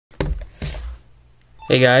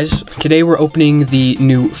Hey guys, today we're opening the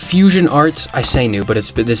new Fusion Arts. I say new, but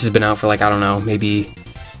this has been out for like, I don't know, maybe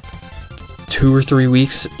 2 or 3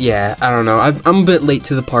 weeks. Yeah, I don't know. I'm a bit late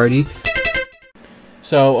to the party.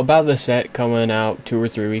 So about the set coming out 2 or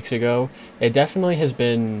 3 weeks ago, it definitely has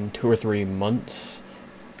been 2 or 3 months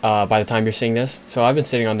by the time you're seeing this. So I've been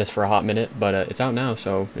sitting on this for a hot minute, but it's out now,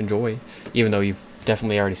 so enjoy. Even though you've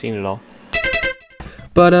definitely already seen it all.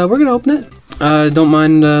 But we're gonna open it. Don't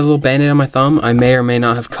mind a little band-aid on my thumb. I may or may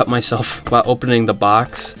not have cut myself while opening the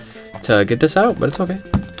box to get this out, but it's okay.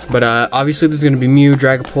 But obviously there's gonna be Mew,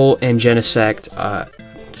 Dragapult, and Genesect.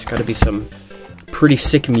 There's gotta be some pretty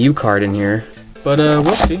sick Mew card in here. But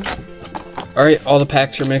we'll see. Alright, all the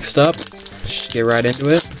packs are mixed up. Let's get right into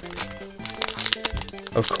it.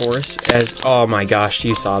 Of course, oh my gosh,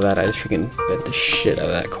 you saw that. I just freaking bent the shit out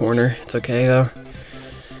of that corner. It's okay though.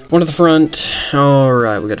 One at the front.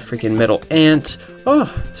 Alright, we got a freaking metal ant.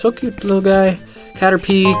 Oh, so cute, little guy.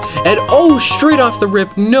 Caterpie. And oh, straight off the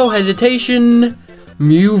rip, no hesitation,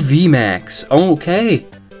 Mew VMAX. Okay.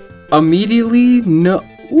 Immediately, no.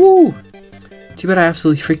 Ooh. Too bad I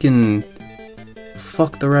absolutely freaking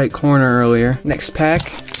fucked the right corner earlier. Next pack.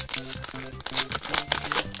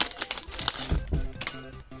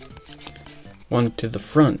 One to the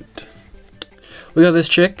front. We got this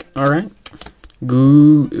chick. Alright.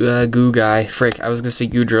 Goo guy. Frick, I was gonna say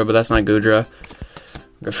Goodra, but that's not Goodra.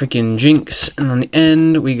 We got freaking Jinx, and on the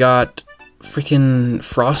end we got freaking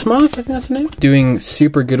Frostmoth, I think that's the name. Doing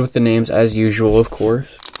super good with the names as usual, of course.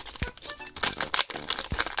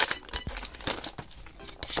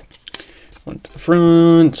 One to the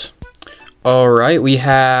front. Alright, we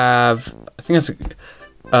have, I think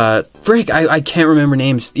that's frick, I can't remember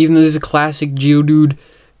names, even though there's a classic Geodude.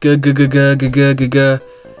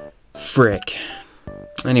 Frick.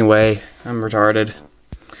 Anyway, I'm retarded.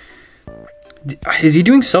 Is he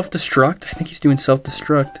doing self-destruct? I think he's doing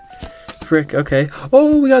self-destruct. Frick, okay.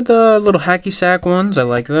 Oh, we got the little hacky sack ones. I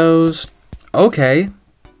like those. Okay.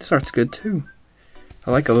 This art's good too.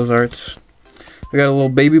 I like all those arts. We got a little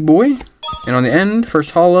baby boy. And on the end,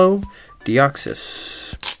 first holo,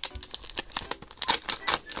 Deoxys.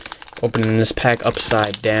 Opening this pack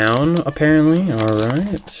upside down, apparently.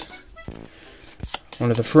 Alright. One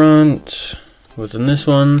at the front. What's in this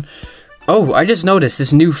one? Oh, I just noticed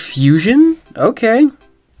this new fusion. Okay.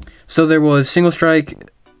 So there was single strike,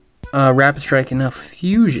 rapid strike, and now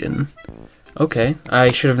fusion. Okay.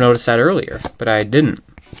 I should have noticed that earlier, but I didn't.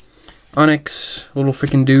 Onyx, little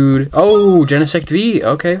freaking dude. Oh, Genesect V.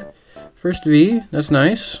 Okay. First V. That's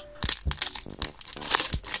nice.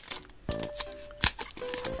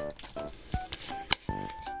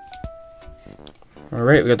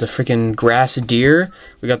 Alright, we got the freaking grass deer.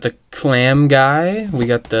 We got the clam guy. We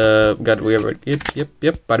got the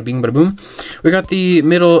yep, bada bing bada boom. We got the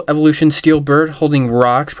middle evolution steel bird holding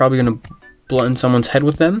rocks, probably gonna blunt someone's head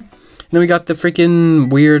with them. And then we got the freaking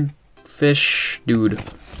weird fish dude.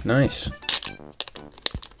 Nice.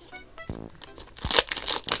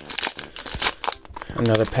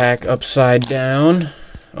 Another pack upside down.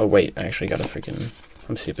 Oh wait, I actually got a freaking,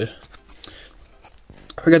 I'm stupid.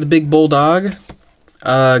 We got the big bulldog.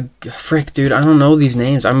 Frick, dude, I don't know these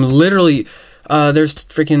names. I'm literally, there's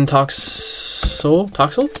freaking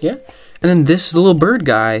Toxel, yeah? And then this little bird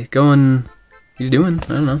guy going, he's doing, I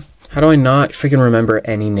don't know. How do I not freaking remember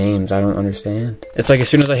any names? I don't understand. It's like as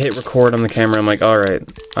soon as I hit record on the camera, I'm like, alright,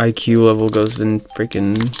 IQ level goes in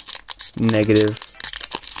freaking negative.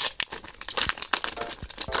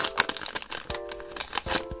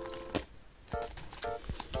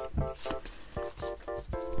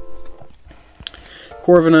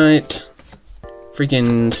 Corviknight,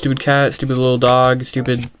 freaking stupid cat, stupid little dog,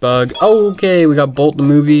 stupid bug. Oh, okay, we got Bolt the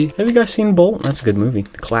movie. Have you guys seen Bolt? That's a good movie.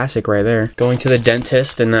 Classic right there. Going to the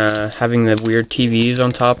dentist and having the weird TVs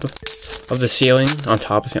on top of the ceiling, on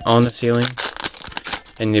the ceiling.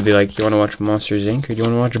 And you'd be like, you want to watch Monsters Inc. or do you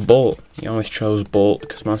want to watch Bolt? You always chose Bolt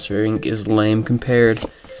because Monster Inc. is lame compared.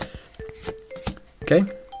 Okay.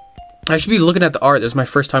 I should be looking at the art. This is my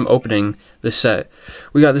first time opening this set.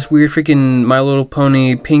 We got this weird freaking My Little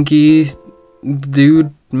Pony Pinky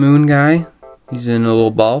dude, moon guy. He's in a little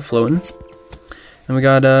ball floating. And we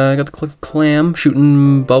got the clam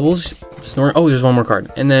shooting bubbles, snoring. Oh, there's one more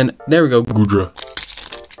card. And then there we go. Goodra.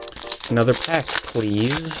 Another pack,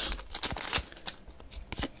 please.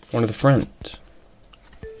 One to the front.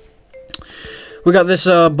 We got this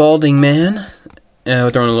balding man. We're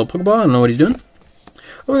throwing a little Pokeball. I don't know what he's doing.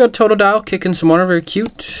 Oh, we got Totodile kicking some water, very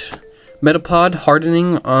cute. Metapod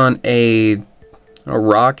hardening on a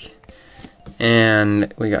rock.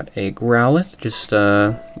 And we got a Growlithe just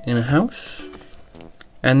in a house.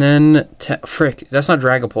 And then, frick, that's not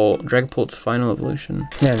Dragapult. Dragapult's final evolution.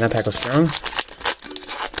 Man, that pack was strong.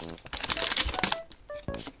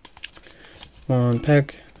 One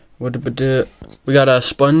pack. We got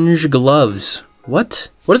sponge gloves. What?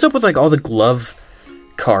 What is up with like all the glove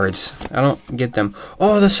cards? I don't get them.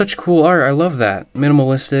 Oh, that's such cool art. I love that.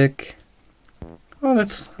 Minimalistic. Oh,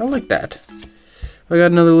 I like that. We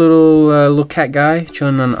got another little cat guy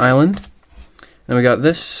chilling on an island. Then we got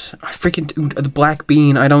this. I freaking dude, the black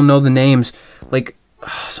bean. I don't know the names. Like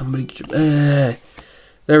somebody. There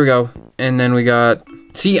we go. And then we got.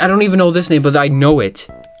 See, I don't even know this name, but I know it.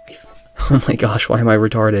 Oh my gosh, why am I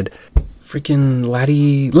retarded? Freaking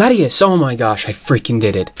Latias. Oh my gosh, I freaking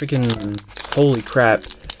did it. Freaking holy crap.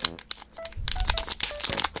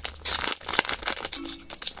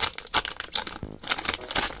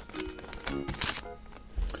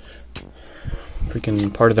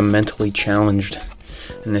 Freaking part of the mentally challenged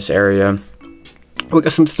in this area. We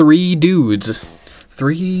got some 3 dudes.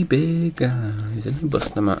 3 big guys. And they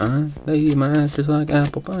busted my eye. They my eyes just like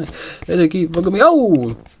apple pie. They keep fucking me.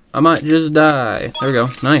 Oh! I might just die. There we go.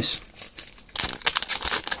 Nice.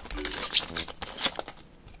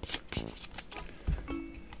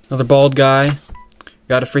 Another bald guy.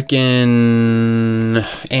 Got a freaking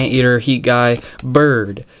anteater heat guy.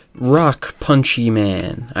 Bird. Rock Punchy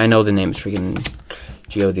Man. I know the name is freaking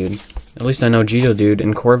Geodude. At least I know Geodude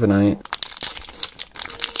and Corviknight.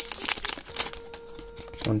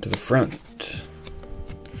 One to the front.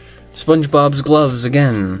 SpongeBob's gloves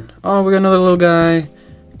again. Oh, we got another little guy.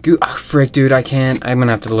 Oh, frick, dude, I can't. I'm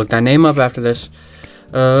gonna have to look that name up after this.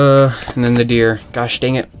 And then the deer. Gosh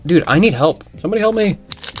dang it. Dude, I need help. Somebody help me.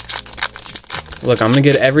 Look, I'm gonna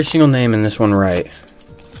get every single name in this one right.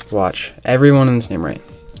 Watch. Everyone in this name right.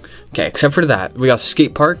 Okay, except for that. We got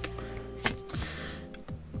Skate Park.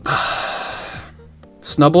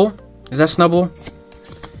 Snubble. Is that Snubble?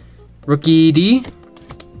 Rookie D.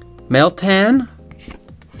 Meltan.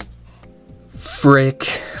 Frick.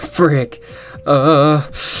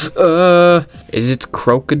 Is it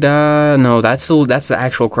Crocodile? No, that's the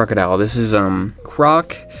actual crocodile. This is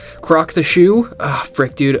Croc the shoe. Ah,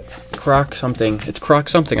 frick, dude. Croc something. It's Croc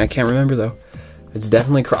something. I can't remember though. It's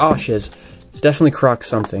definitely oh shiz. It's definitely Croc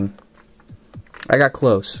something. I got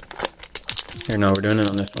close. Here, no, we're doing it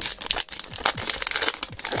on this one.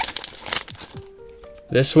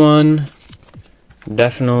 This one,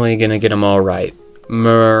 definitely gonna get them all right.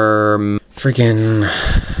 Freaking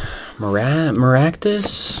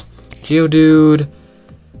Maractus, Geodude,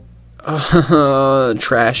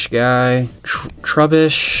 Trash Guy,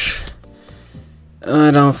 Trubbish.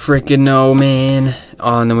 I don't freaking know, man.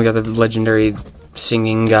 Oh, and then we got the legendary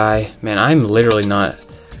singing guy. Man, I'm literally not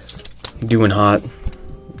doing hot.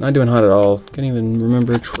 Not doing hot at all. Can't even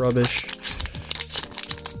remember Trubbish.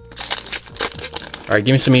 Alright,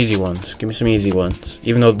 give me some easy ones. Give me some easy ones.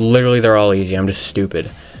 Even though literally they're all easy, I'm just stupid.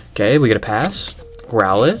 Okay, we get a pass.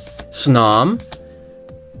 Growlithe. Snom.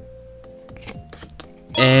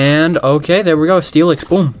 And, okay, there we go. Steelix.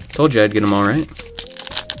 Boom. Told you I'd get them all right.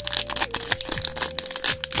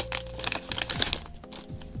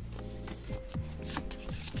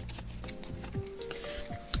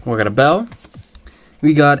 We got a Bell.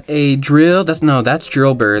 We got a Drill. That's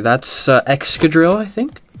Drillbur. That's Excadrill, I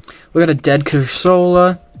think. We got a Dead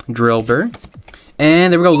Cursola, Drillbur.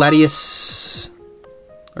 And there we go, Latias.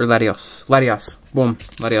 Or Latios. Latios. Boom.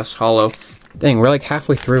 Latios Hollow. Dang, we're like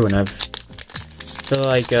halfway through and I feel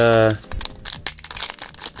like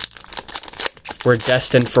we're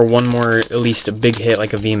destined for one more, at least a big hit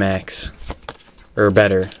like a VMAX. Or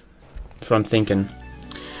better. That's what I'm thinking.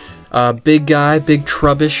 Big guy, big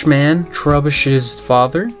Trubbish man. Trubbish's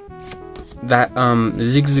father. That,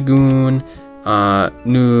 Zigzagoon,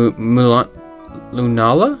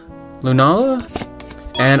 Lunala?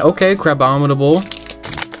 And, okay, Crabominable.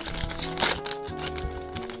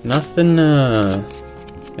 Nothing,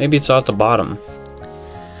 maybe it's at the bottom.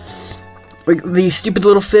 Like, the stupid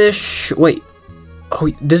little fish. Wait. Oh,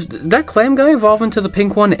 does that clam guy evolve into the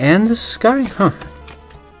pink one and this guy? Huh.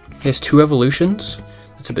 He has 2 evolutions.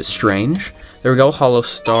 That's a bit strange. There we go, Hollow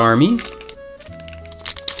Starmie.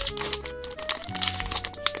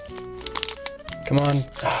 Come on.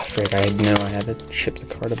 Ah, frick, I know I had to chip the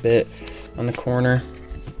card a bit on the corner.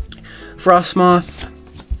 Frostmoth.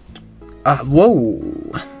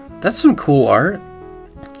 Whoa. That's some cool art.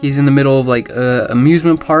 He's in the middle of, like,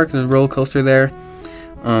 amusement park. There's a roller coaster there.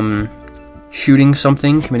 Shooting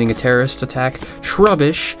something, committing a terrorist attack.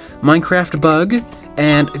 Trubbish. Minecraft bug.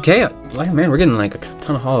 And, okay, man, we're getting, like, a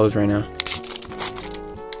ton of hollows right now.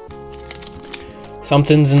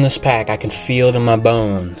 Something's in this pack. I can feel it in my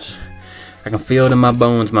bones. I can feel it in my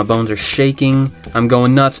bones. My bones are shaking. I'm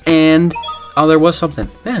going nuts. And, oh, there was something.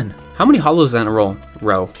 Man, how many hollows is that in a row?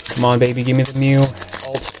 Come on, baby, give me the Mew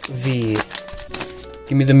Alt V.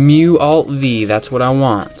 Give me the Mew Alt V. That's what I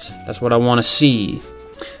want. That's what I want to see.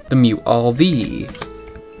 The Mew Alt V.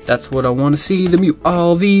 That's what I want to see. The Mew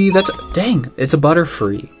Alt V. That's, dang, it's a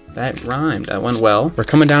Butterfree. That rhymed. That went well. We're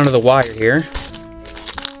coming down to the wire here.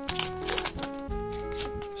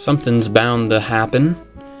 Something's bound to happen.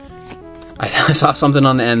 I saw something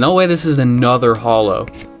on the end. No way this is another holo.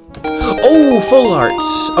 Oh, full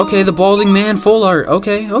arts. Okay, the balding man, full art.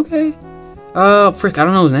 Okay. Frick, I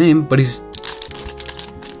don't know his name, but he's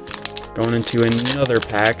going into another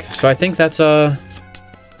pack. So I think that's, I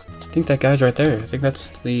think that guy's right there. I think that's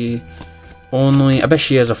the only, I bet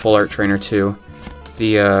she has a full art trainer too.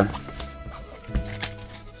 The,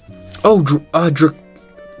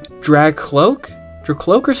 Drag Cloak?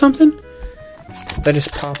 Dracloak or something? That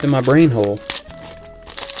just popped in my brain hole.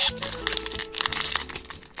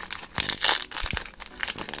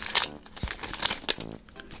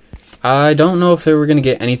 I don't know if they were gonna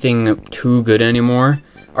get anything too good anymore.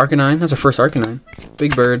 Arcanine, that's our first Arcanine.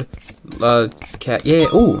 Big Bird, Cat, yeah,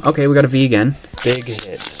 ooh, okay, we got a V again. Big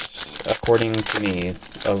hits, according to me,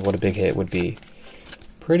 of what a big hit would be.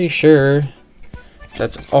 Pretty sure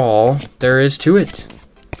that's all there is to it.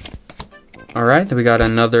 Alright, then we got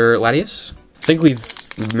another Latias. I think we've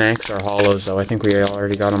maxed our holos, though. I think we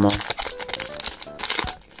already got them all.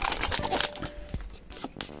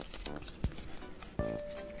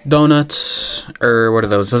 Donuts, or what are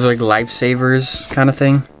those? Those are like lifesavers kind of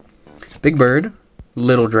thing. Big Bird,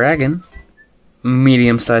 Little Dragon,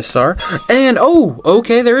 medium-sized star, and oh,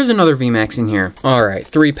 okay, there is another VMAX in here. Alright,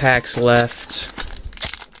 3 packs left.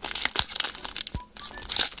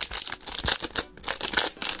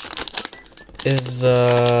 Is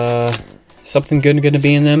something good gonna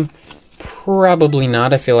be in them? Probably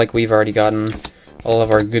not. I feel like we've already gotten all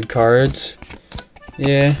of our good cards.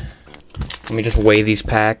 Yeah. Let me just weigh these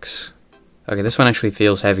packs. Okay, this one actually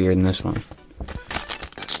feels heavier than this one.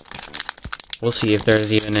 We'll see if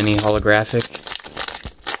there's even any holographic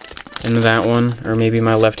in that one. Or maybe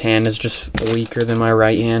my left hand is just weaker than my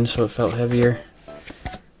right hand, so it felt heavier.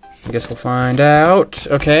 I guess we'll find out.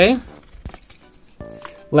 Okay.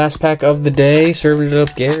 Last pack of the day, served it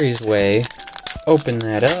up Gary's way. Open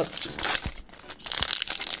that up.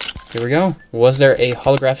 Here we go. Was there a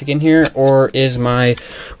holographic in here, or is my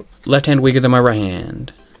left hand weaker than my right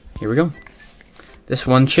hand? Here we go. This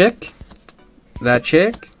one chick. That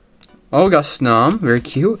chick. Oh, got Snom. Very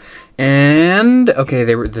cute. And, okay,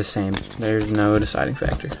 they were the same. There's no deciding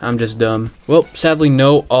factor. I'm just dumb. Well, sadly,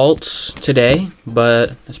 no alts today,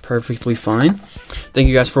 but that's perfectly fine. Thank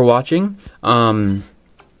you guys for watching.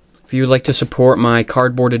 If you would like to support my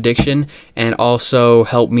cardboard addiction and also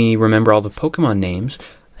help me remember all the Pokemon names,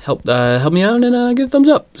 help me out and give a thumbs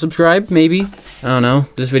up. Subscribe, maybe. I don't know.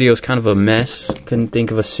 This video is kind of a mess. Couldn't think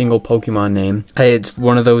of a single Pokemon name. Hey, it's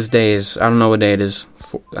one of those days. I don't know what day it is.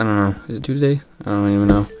 I don't know. Is it Tuesday? I don't even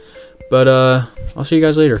know. But I'll see you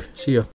guys later. See ya.